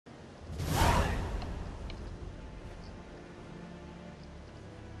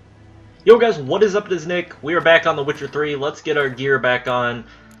Yo guys, what is up? It is Nick. We are back on The Witcher 3. Let's get our gear back on.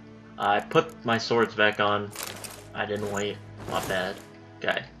 I put my swords back on. I didn't wait. My bad.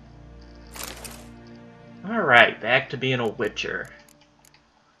 Okay. Alright, back to being a Witcher.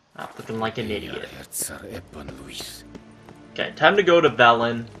 Not looking like an idiot. Okay, time to go to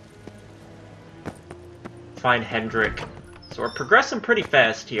Velen. Find Hendrik. So we're progressing pretty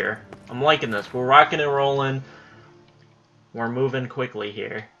fast here. I'm liking this. We're rocking and rolling. We're moving quickly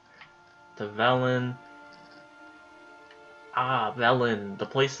here. To Velen. Ah, Velen. The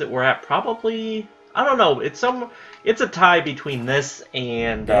place that we're at probably... I don't know. It's a tie between this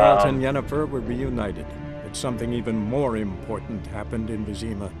and... Geralt and Yennefer were reunited, but something even more important happened in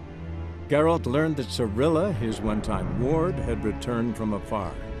Vizima. Geralt learned that Cirilla, his one-time ward, had returned from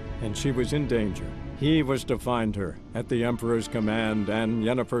afar, and she was in danger. He was to find her, at the Emperor's command and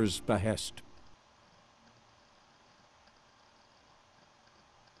Yennefer's behest.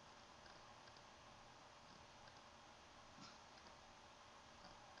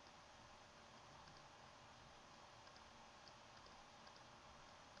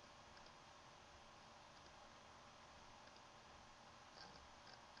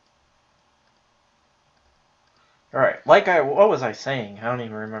 Alright, what was I saying? I don't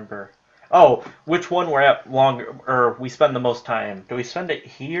even remember. Oh, which one we're at longer, or we spend the most time. Do we spend it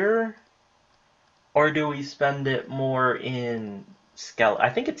here? Or do we spend it more in I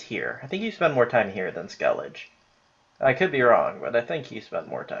think it's here. I think you spend more time here than Skellige. I could be wrong, but I think you spend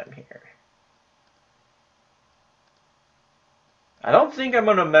more time here. I don't think I'm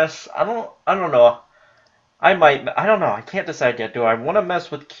gonna mess, I don't know. I don't know, I can't decide yet. Do I want to mess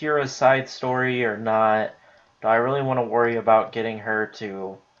with Kira's side story or not? Do I really want to worry about getting her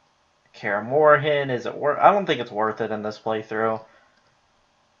to Kaer Morhen? Is it worth? I don't think it's worth it in this playthrough.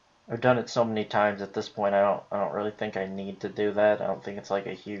 I've done it so many times at this point. I don't really think I need to do that. I don't think it's like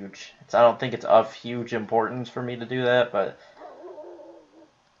a huge. I don't think it's of huge importance for me to do that. But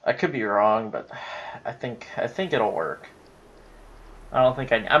I could be wrong. But I think it'll work. I don't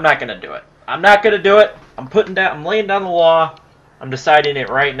think I'm not gonna do it. I'm not gonna do it. I'm laying down the law. I'm deciding it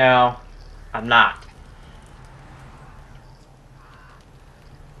right now. I'm not.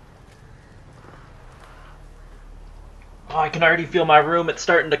 Oh, I can already feel my room. It's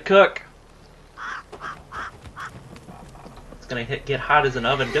starting to cook. It's gonna get hot as an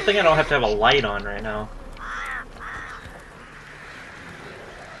oven. Good thing I don't have to have a light on right now.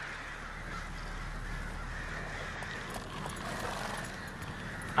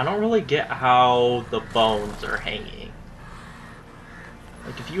 I don't really get how the bones are hanging.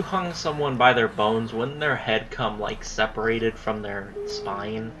 Like, if you hung someone by their bones, wouldn't their head come, like, separated from their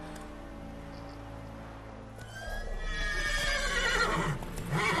spine?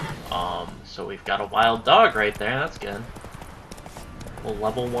 So we've got a wild dog right there, that's good. Well,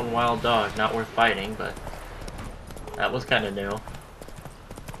 level 1 wild dog, not worth fighting, but that was kind of new.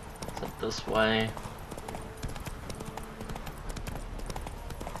 It's up this way.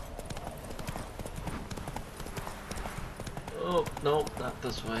 Oh, nope, not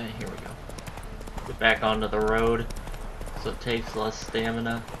this way. Here we go. Get back onto the road, so it takes less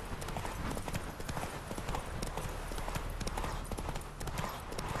stamina.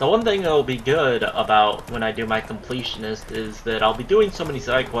 The one thing that'll be good about when I do my completionist is that I'll be doing so many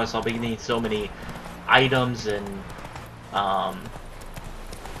side quests, I'll be getting so many items and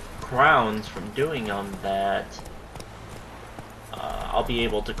crowns from doing them that I'll be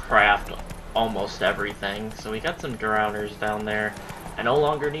able to craft almost everything. So we got some drowners down there. I no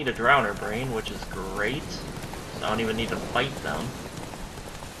longer need a drowner brain, which is great. So I don't even need to fight them.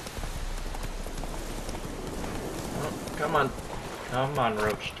 Oh, come on. Come on,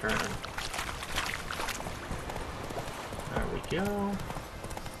 Roach, turn. There we go.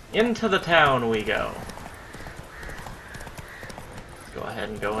 Into the town we go. Let's go ahead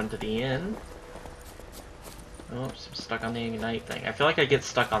and go into the inn. Oops, I'm stuck on the ignite thing. I feel like I get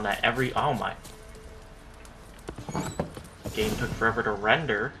stuck on that every... Oh my. The game took forever to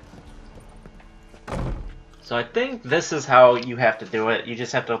render. So I think this is how you have to do it. You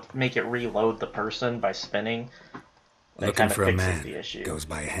just have to make it reload the person by spinning. Looking for a man. Goes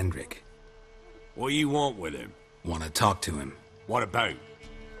by Hendrik. What do you want with him? Want to talk to him. What about?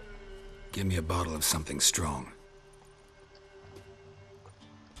 Give me a bottle of something strong.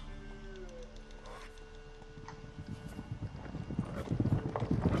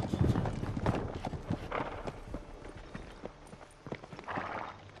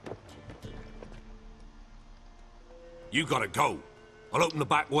 You gotta go. I'll open the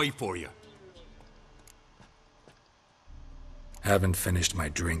back way for you. Haven't finished my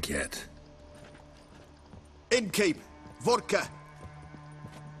drink yet. Innkeep, vodka.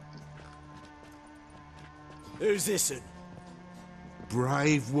 Who's this'n?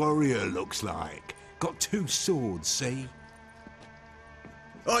 Brave warrior, looks like. Got 2 swords, see?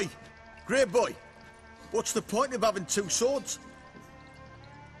 Oi, great boy. What's the point of having 2 swords?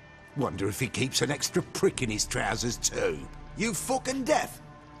 Wonder if he keeps an extra prick in his trousers too. You fucking deaf?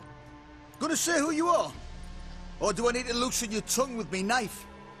 Gonna say who you are? Or do I need to loosen your tongue with me knife?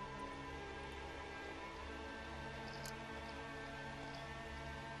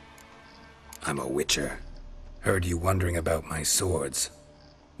 I'm a witcher. Heard you wondering about my swords.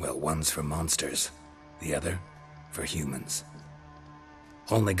 Well, one's for monsters, the other for humans.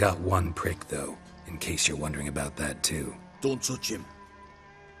 Only got 1 prick, though, in case you're wondering about that, too. Don't touch him.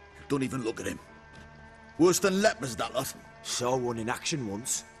 Don't even look at him. Worse than lepers, that lot. Saw one in action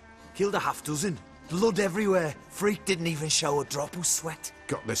once. Killed a half-dozen. Blood everywhere. Freak didn't even show a drop of sweat.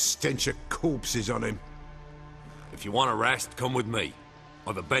 Got the stench of corpses on him. If you want a rest, come with me.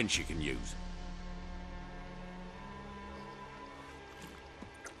 I've a bench you can use.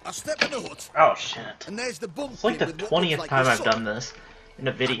 I step in the hut. Oh shit. And there's the bump. It's like the 20th time I've done this in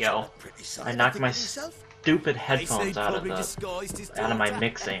a video. I knocked my stupid headphones out of my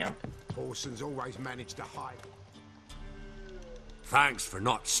mix amp. Orson's always managed to hide. Thanks for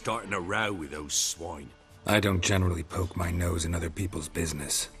not starting a row with those swine. I don't generally poke my nose in other people's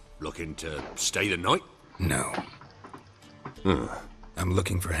business. Looking to stay the night? No. I'm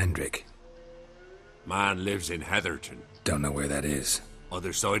looking for Hendrik. Man lives in Heatherton. Don't know where that is.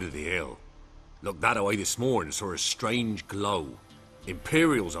 Other side of the hill. Looked that away this morning, saw a strange glow.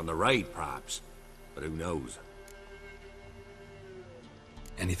 Imperials on the raid, perhaps. But who knows?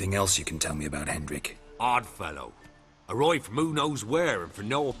 Anything else you can tell me about Hendrik? Odd fellow. Arrived from who knows where and for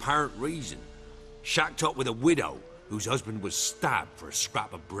no apparent reason. Shacked up with a widow whose husband was stabbed for a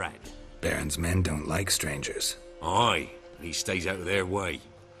scrap of bread. Baron's men don't like strangers. Aye, and he stays out of their way.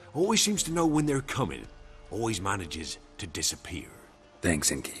 Always seems to know when they're coming. Always manages to disappear.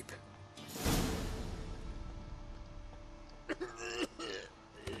 Thanks, Innkeep.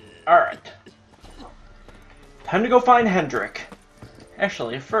 Alright. Time to go find Hendrik.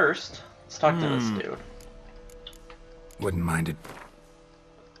 Actually, first, let's talk to this dude. Wouldn't mind it.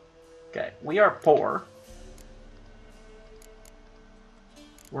 Okay, we are poor.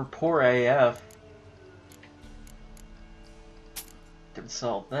 We're poor AF. Can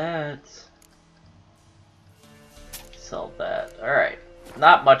sell that. Sell that. Alright.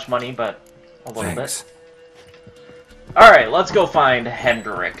 Not much money, but a little bit. Alright, let's go find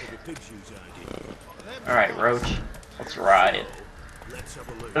Hendrik. Alright, Roach. Let's ride.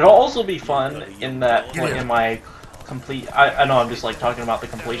 It'll also be fun in that in my complete... I know I'm just like talking about the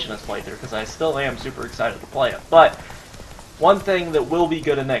completionist playthrough, because I still am super excited to play it. But one thing that will be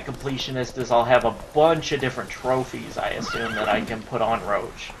good in that completionist is I'll have a bunch of different trophies, I assume, that I can put on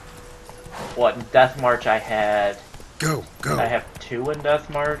Roach. What, in Death March I had... Go. I have 2 in Death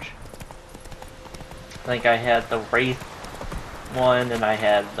March. I think I had the Wraith one and I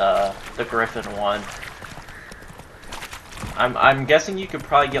had the Griffin one. I'm guessing you could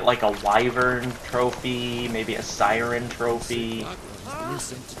probably get like a Wyvern trophy, maybe a Siren trophy. What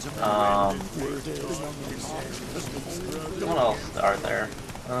else are there?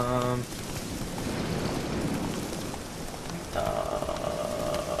 I'm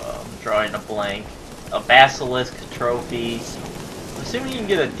drawing a blank. A Basilisk trophy. I'm assuming you can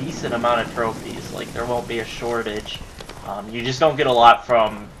get a decent amount of trophies. Like, there won't be a shortage. You just don't get a lot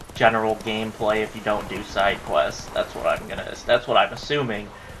from general gameplay if you don't do side quests. That's what I'm assuming.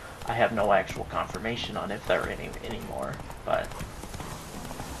 I have no actual confirmation on if there are any anymore, but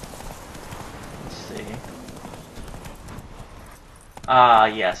let's see. Ah,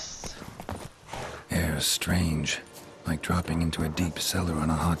 yes. Air's strange, like dropping into a deep cellar on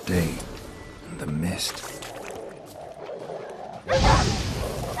a hot day. And the mist.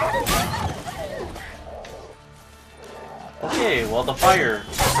 Okay, well the fire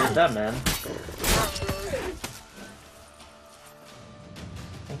did that, man. I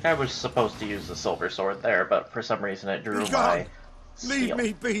think I was supposed to use the silver sword there, but for some reason it drew my steel. Leave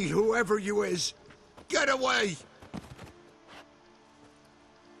me be, whoever you is. Get away!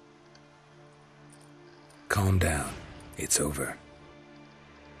 Calm down. It's over.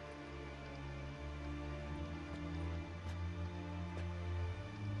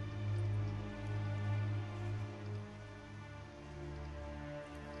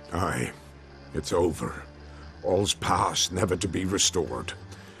 Aye, it's over. All's past, never to be restored.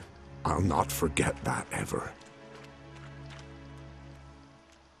 I'll not forget that ever.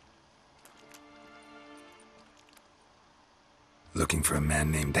 Looking for a man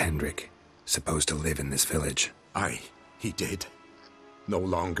named Hendrik, supposed to live in this village. Aye, he did. No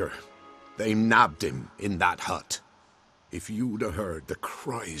longer. They nabbed him in that hut. If you'd have heard the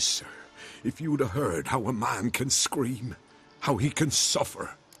cries, sir. If you'd have heard how a man can scream, how he can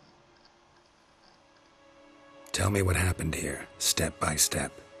suffer. Tell me what happened here, step by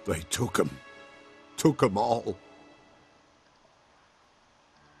step. They took him. Took 'em all.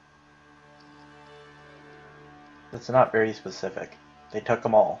 That's not very specific. They took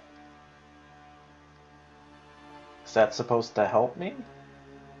them all. Is that supposed to help me?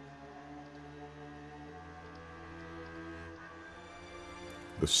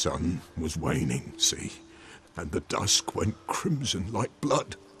 The sun was waning, see, and the dusk went crimson like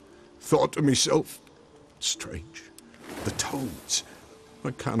blood. Thought to myself, strange, the toads,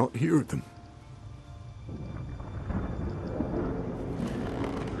 I cannot hear them.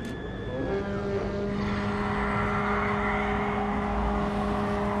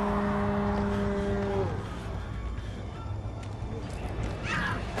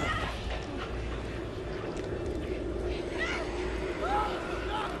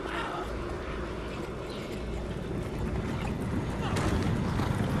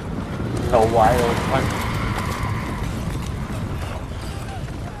 The wild hunt.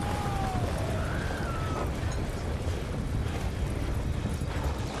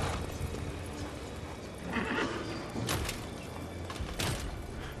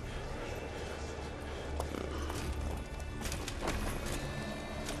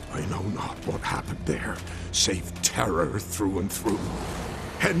 I know not what happened there, save terror through and through.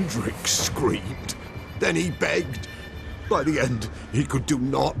 Hendrik screamed. Then he begged. By the end, he could do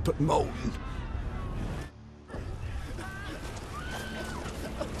naught but moan.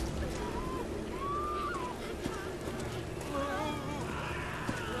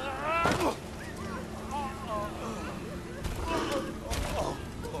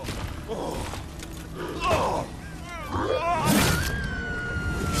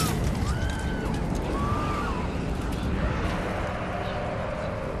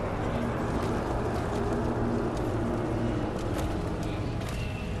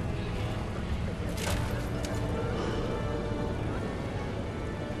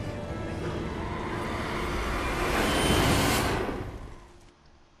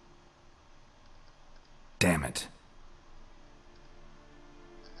 Damn it.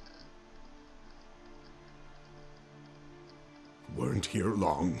 Weren't here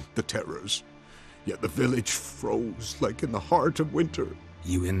long, the terrors. Yet the village froze like in the heart of winter.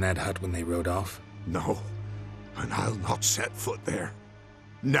 You in that hut when they rode off? No, and I'll not set foot there.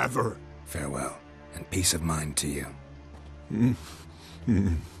 Never. Farewell, and peace of mind to you.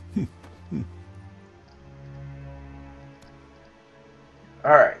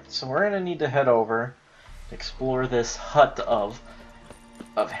 Alright, so we're gonna need to head over, explore this hut of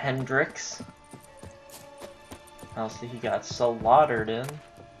Hendrix. I'll see he got slaughtered in.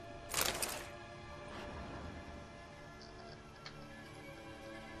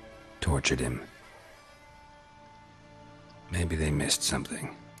 Tortured him. Maybe they missed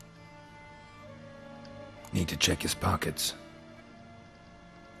something. Need to check his pockets.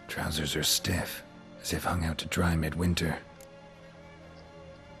 Trousers are stiff, as if hung out to dry midwinter.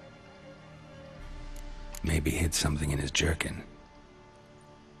 Maybe hid something in his jerkin.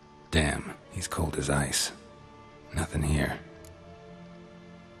 Damn, he's cold as ice. Nothing here.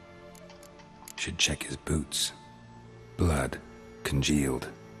 Should check his boots. Blood, congealed.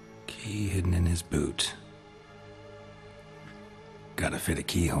 Key hidden in his boot. Gotta fit a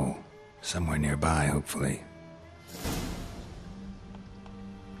keyhole. Somewhere nearby, hopefully.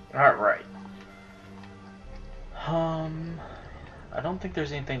 Alright. I don't think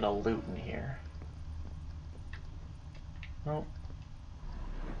there's anything to loot in here. Nope.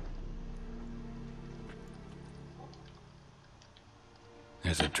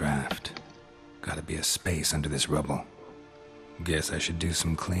 There's a draft. Gotta be a space under this rubble. Guess I should do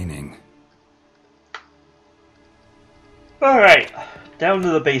some cleaning. Alright, down to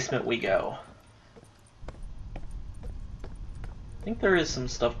the basement we go. I think there is some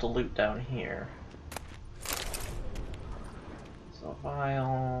stuff to loot down here. There's a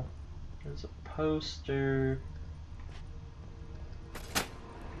vial. There's a poster.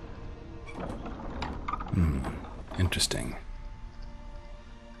 Interesting.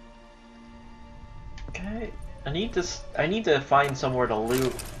 Okay, I need to find somewhere to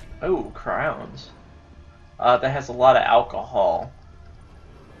loot. Oh, crowns. That has a lot of alcohol.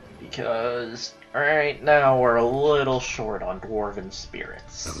 Because right now we're a little short on dwarven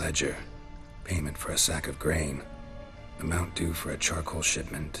spirits. The ledger. Payment for a sack of grain. Amount due for a charcoal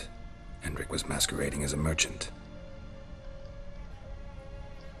shipment. Hendrik was masquerading as a merchant.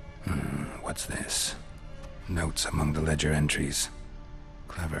 What's this? Notes among the ledger entries.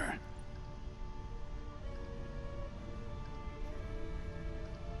 Clever.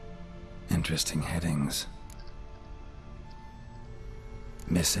 Interesting headings.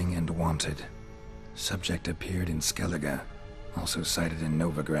 Missing and wanted. Subject appeared in Skellige, also cited in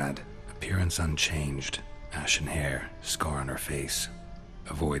Novigrad. Appearance unchanged. Ashen hair, scar on her face.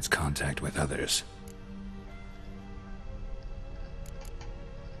 Avoids contact with others.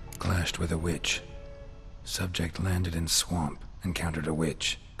 Clashed with a witch. Subject landed in swamp, encountered a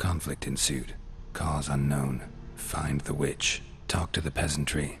witch. Conflict ensued. Cause unknown. Find the witch. Talk to the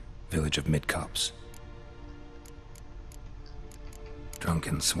peasantry. Village of Midcopse.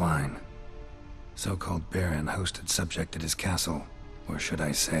 Drunken swine. So-called baron hosted subject at his castle, or should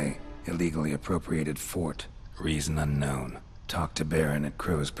I say, illegally appropriated fort. Reason unknown. Talk to baron at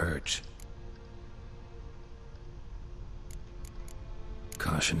Crow's Perch.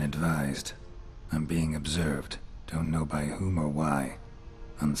 Caution advised. I'm being observed. Don't know by whom or why.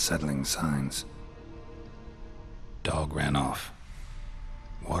 Unsettling signs. Dog ran off.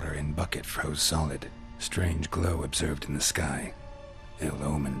 Water in bucket froze solid. Strange glow observed in the sky. Ill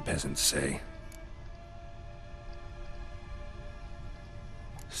omen, peasants say.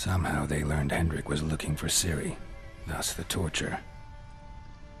 Somehow they learned Hendrik was looking for Ciri. Thus the torture.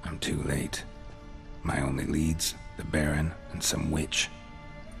 I'm too late. My only leads, the Baron and some witch.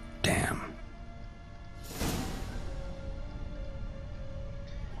 Damn.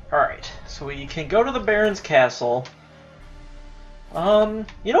 Alright, so we can go to the Baron's castle.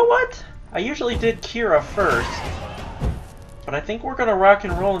 You know what? I usually did Kira first. But I think we're gonna rock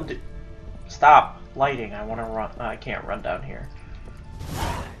and roll and do... Stop lighting, I wanna run... I can't run down here.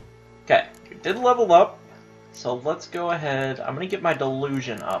 Okay, we did level up. So let's go ahead. I'm gonna get my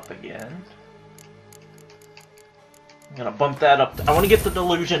delusion up again. I'm gonna bump that up. I wanna get the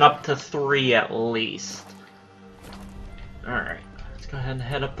delusion up to 3 at least. Alright. Go ahead and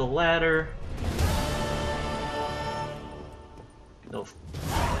head up the ladder. No.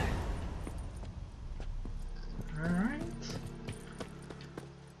 Alright.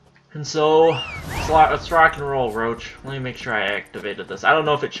 And so, let's rock and roll, Roach. Let me make sure I activated this. I don't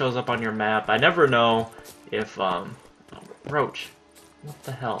know if it shows up on your map. I never know if, Roach. What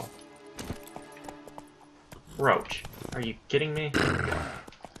the hell? Roach. Are you kidding me?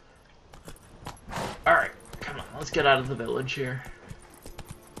 Alright, come on. Let's get out of the village here.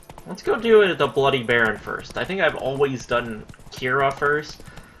 Let's go do it at the Bloody Baron first. I think I've always done Kira first.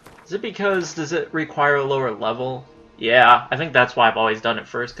 Is it because, does it require a lower level? Yeah, I think that's why I've always done it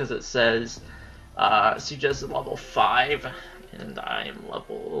first, because it says, suggested level 5, and I'm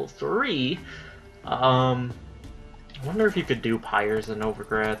level 3. I wonder if you could do Pyres in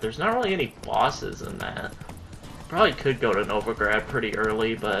Novigrad. There's not really any bosses in that. Probably could go to Novigrad pretty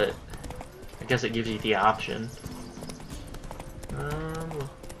early, but I guess it gives you the option.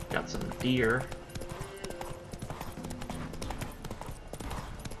 Got some deer.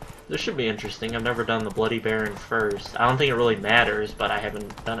 This should be interesting. I've never done the Bloody Baron first. I don't think it really matters, but I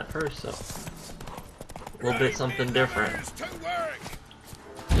haven't done it first, so... A little bit something different.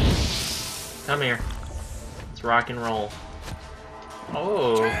 Come here. Let's rock and roll.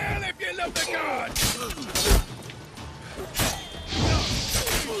 Oh!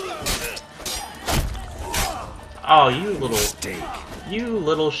 Oh, you little... Steak. You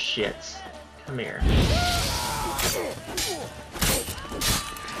little shits. Come here. These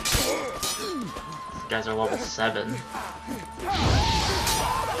guys are level 7.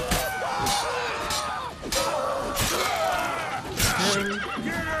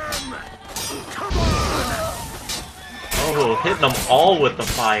 Oh, hitting them all with the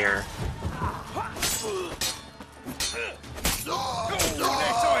fire.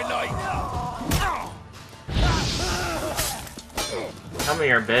 Come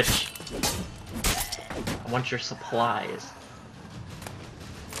here, bitch. I want your supplies.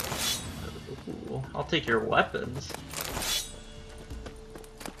 Ooh, I'll take your weapons.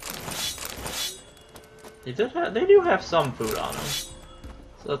 They do have some food on them,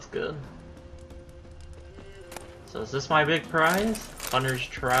 so that's good. So is this my big prize? Hunter's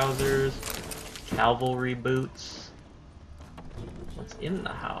trousers, cavalry boots. What's in the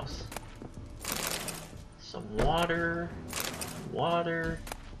house? Some water. Water.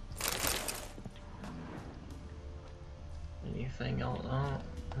 Anything else?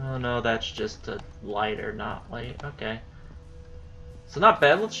 Oh no, that's just a light or not light. Okay. So not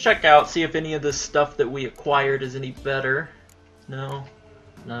bad. Let's check out, see if any of this stuff that we acquired is any better. No.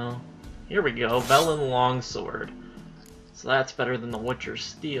 No. Here we go. Velen Longsword. So that's better than the Witcher's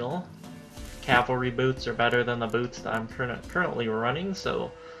Steel. Cavalry boots are better than the boots that I'm currently running, so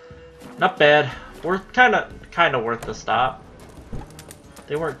not bad. Worth kind of worth the stop.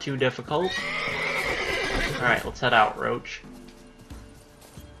 They weren't too difficult. Alright, let's head out, Roach.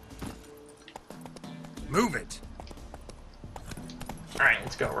 Move it. Alright,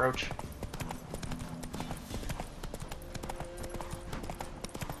 let's go, Roach.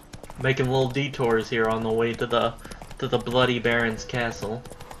 Making little detours here on the way to the Bloody Baron's castle.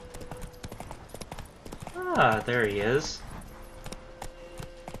 Ah, there he is.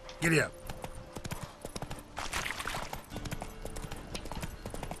 Giddy up.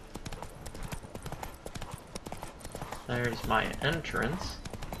 There's my entrance.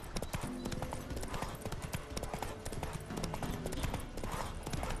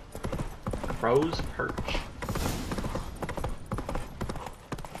 Crow's Perch.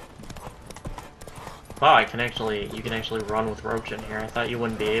 Wow, you can actually run with Roach in here. I thought you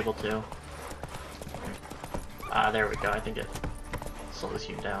wouldn't be able to. Ah, there we go. I think it slows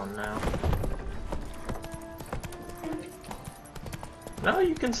you down now. No,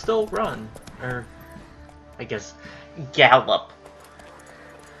 you can still run. Or, I guess, gallop.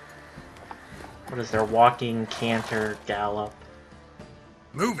 What is there? Walking, canter, gallop.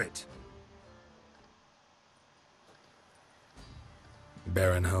 Move it.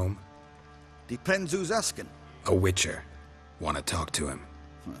 Baron home? Depends who's asking. A witcher. Want to talk to him?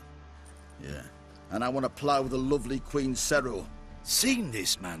 Yeah. And I want to plough the lovely Queen Cero. Seen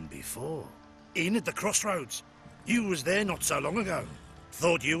this man before. In at the crossroads. You was there not so long ago.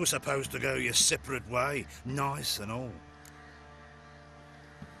 Thought you were supposed to go your separate way. Nice and all.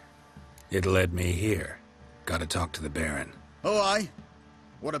 It led me here. Gotta talk to the Baron. Oh, aye?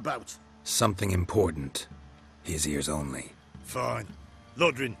 What about? Something important. His ears only. Fine.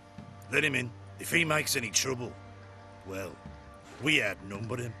 Lodrin, let him in. If he makes any trouble, well, we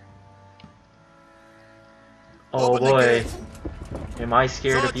outnumber him. Oh Open the boy. gate. Am I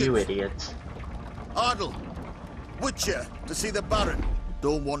scared of you Sergeant. idiots? Ardle. Witcher, to see the Baron.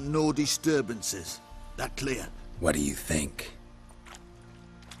 Don't want no disturbances. That clear? What do you think?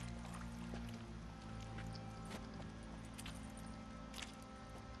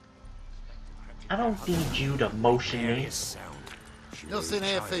 I don't need you to motion me. Nothing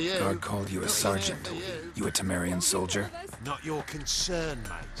here for you. Guard called you a sergeant. You a Temerian soldier? Not your concern,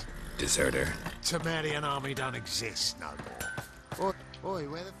 mate. Deserter. Temerian army don't exist no more. Oi,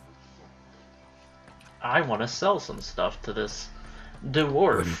 where the... I want to sell some stuff to this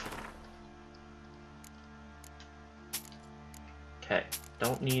dwarf. Okay,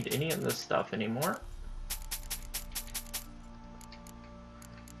 don't need any of this stuff anymore.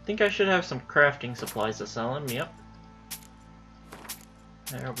 Think I should have some crafting supplies to sell him, yep.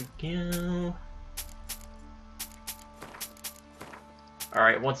 There we go.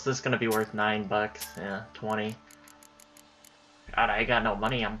 Alright, what's this gonna be worth? $9? Yeah, 20. God, I got no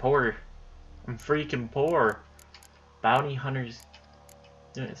money, I'm poor. I'm freaking poor. Bounty Hunters...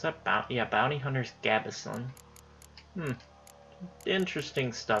 Is that Bounty? Yeah, Bounty Hunters Gabison.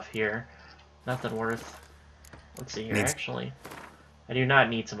 Interesting stuff here. Nothing worth... Let's see here, actually. I do not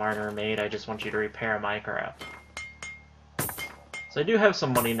need some armor made, I just want you to repair my crap. So I do have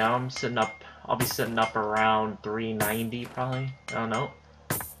some money now. I'll be sitting up around 390 probably. Oh no.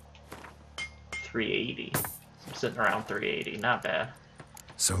 380. So I'm sitting around 380, not bad.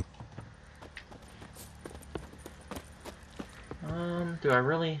 So do I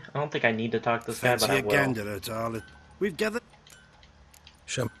really? I don't think I need to talk to this guy, but I will. Gander at Arlet. We've gathered.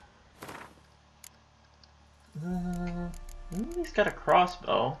 show. He's got a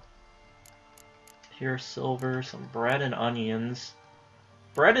crossbow. Pure silver, some bread and onions.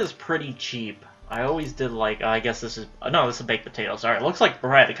 Bread is pretty cheap. I always did like, I guess this is, no, this is baked potatoes. Alright, it looks like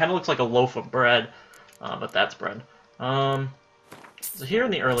bread. It kind of looks like a loaf of bread, but that's bread. So here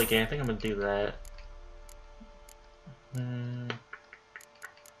in the early game, I think I'm going to do that.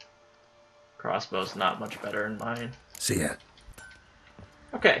 Crossbow's not much better than mine. See ya.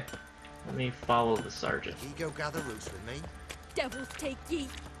 Okay, let me follow the sergeant. You go gather roots with me. Devils take ye.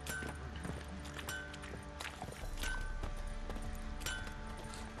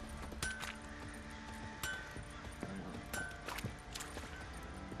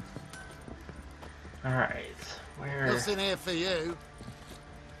 Alright, where... Nothing here for you.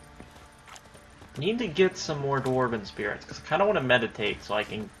 Need to get some more Dwarven Spirits, because I kind of want to meditate so I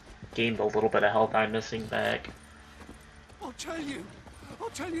can gain the little bit of health I'm missing back. I'll tell you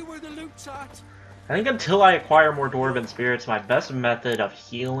where the loot's at. I think until I acquire more Dwarven Spirits, my best method of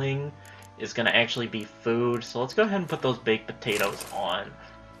healing is going to actually be food. So let's go ahead and put those baked potatoes on.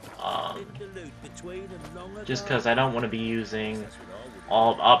 Just because I don't want to be using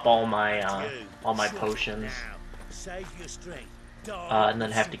all my potions. And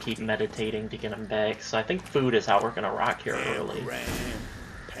then have to keep meditating to get them back. So I think food is how we're going to rock here early.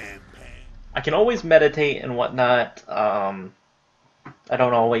 I can always meditate and whatnot. I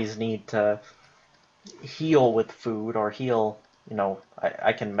don't always need to heal with food or heal. You know,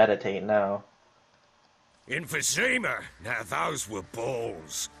 I can meditate now. In Vizima, now those were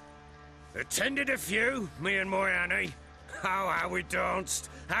balls. Attended a few, me and my Annie. Oh, how we danced,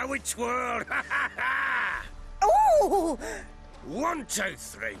 how we twirled, ha ha ha! Ooh! 1, 2,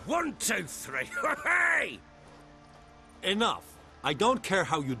 3, 1, 2, 3, hey! Enough. I don't care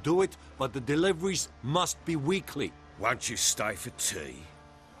how you do it, but the deliveries must be weekly. Won't you stay for tea?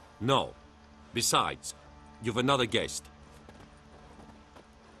 No. Besides, you've another guest.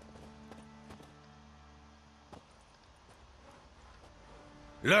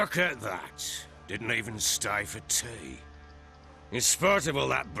 Look at that. Didn't even stay for tea. In spite of all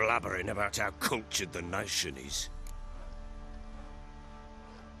that blabbering about how cultured the nation is.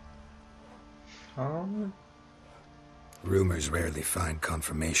 Rumors rarely find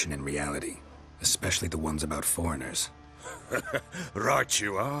confirmation in reality, especially the ones about foreigners. Right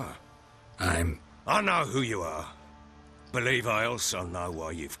you are. I know who you are. Believe I also know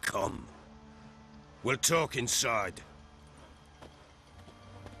why you've come. We'll talk inside.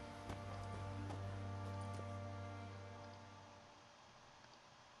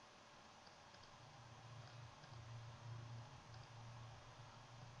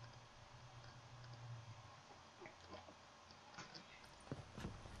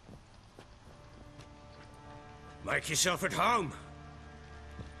 Make yourself at home.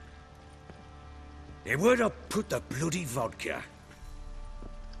 Hey, where'd I put the bloody vodka?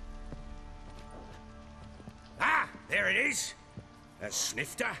 Ah, there it is. A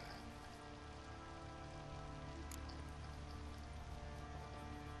snifter.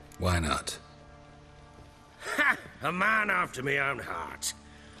 Why not? Ha! A man after my own heart.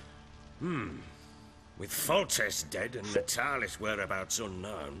 With Foltest dead and Natalis' whereabouts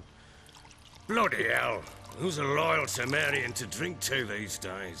unknown. Bloody hell. Who's a loyal Sumerian to drink to these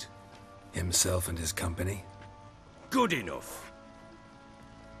days? Himself and his company? Good enough.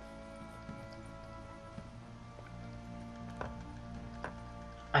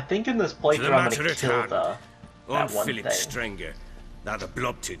 I think in this To the playthrough I'm matter gonna at kill hand. that I'm one Philip thing. Strenger. Now the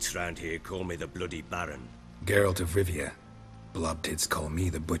blobtits round here call me the Bloody Baron. Geralt of Rivia. Blobtits call me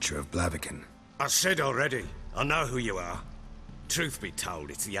the Butcher of Blaviken. I said already, I know who you are. Truth be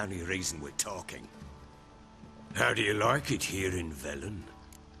told, it's the only reason we're talking. How do you like it here in Velen?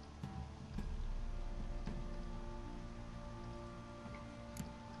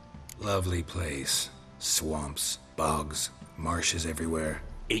 Lovely place. Swamps, bogs, marshes everywhere.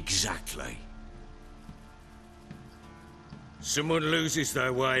 Exactly. Someone loses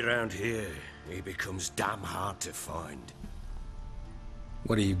their way around here, he becomes damn hard to find.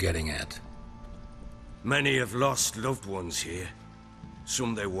 What are you getting at? Many have lost loved ones here.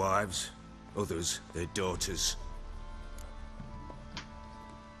 Some their wives, others their daughters.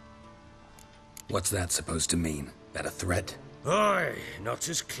 What's that supposed to mean? That a threat? Aye, not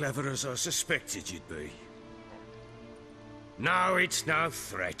as clever as I suspected you'd be. No, it's no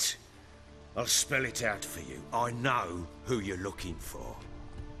threat. I'll spell it out for you. I know who you're looking for.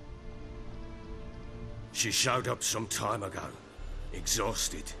 She showed up some time ago.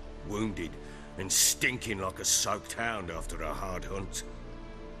 Exhausted, wounded, and stinking like a soaked hound after a hard hunt.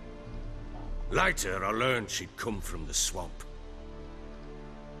 Later, I learned she'd come from the swamp.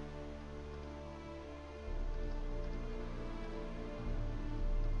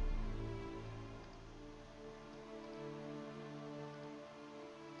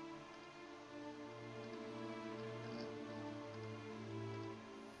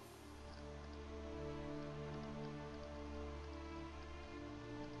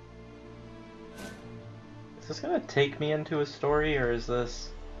 Is this gonna take me into a story, or is this...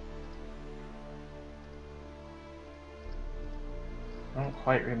 I don't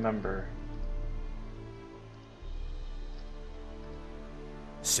quite remember.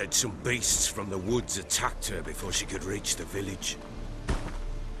 Said some beasts from the woods attacked her before she could reach the village.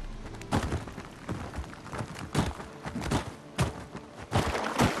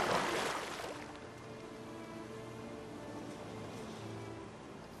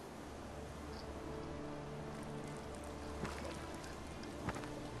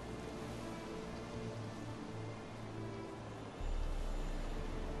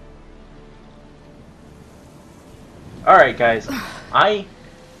 Alright guys, That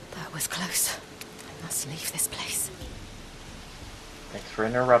was close. I must leave this place. Thanks for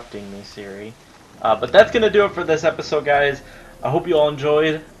interrupting me, Siri. But that's gonna do it for this episode, guys. I hope you all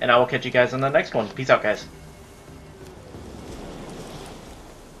enjoyed, and I will catch you guys in the next one. Peace out, guys.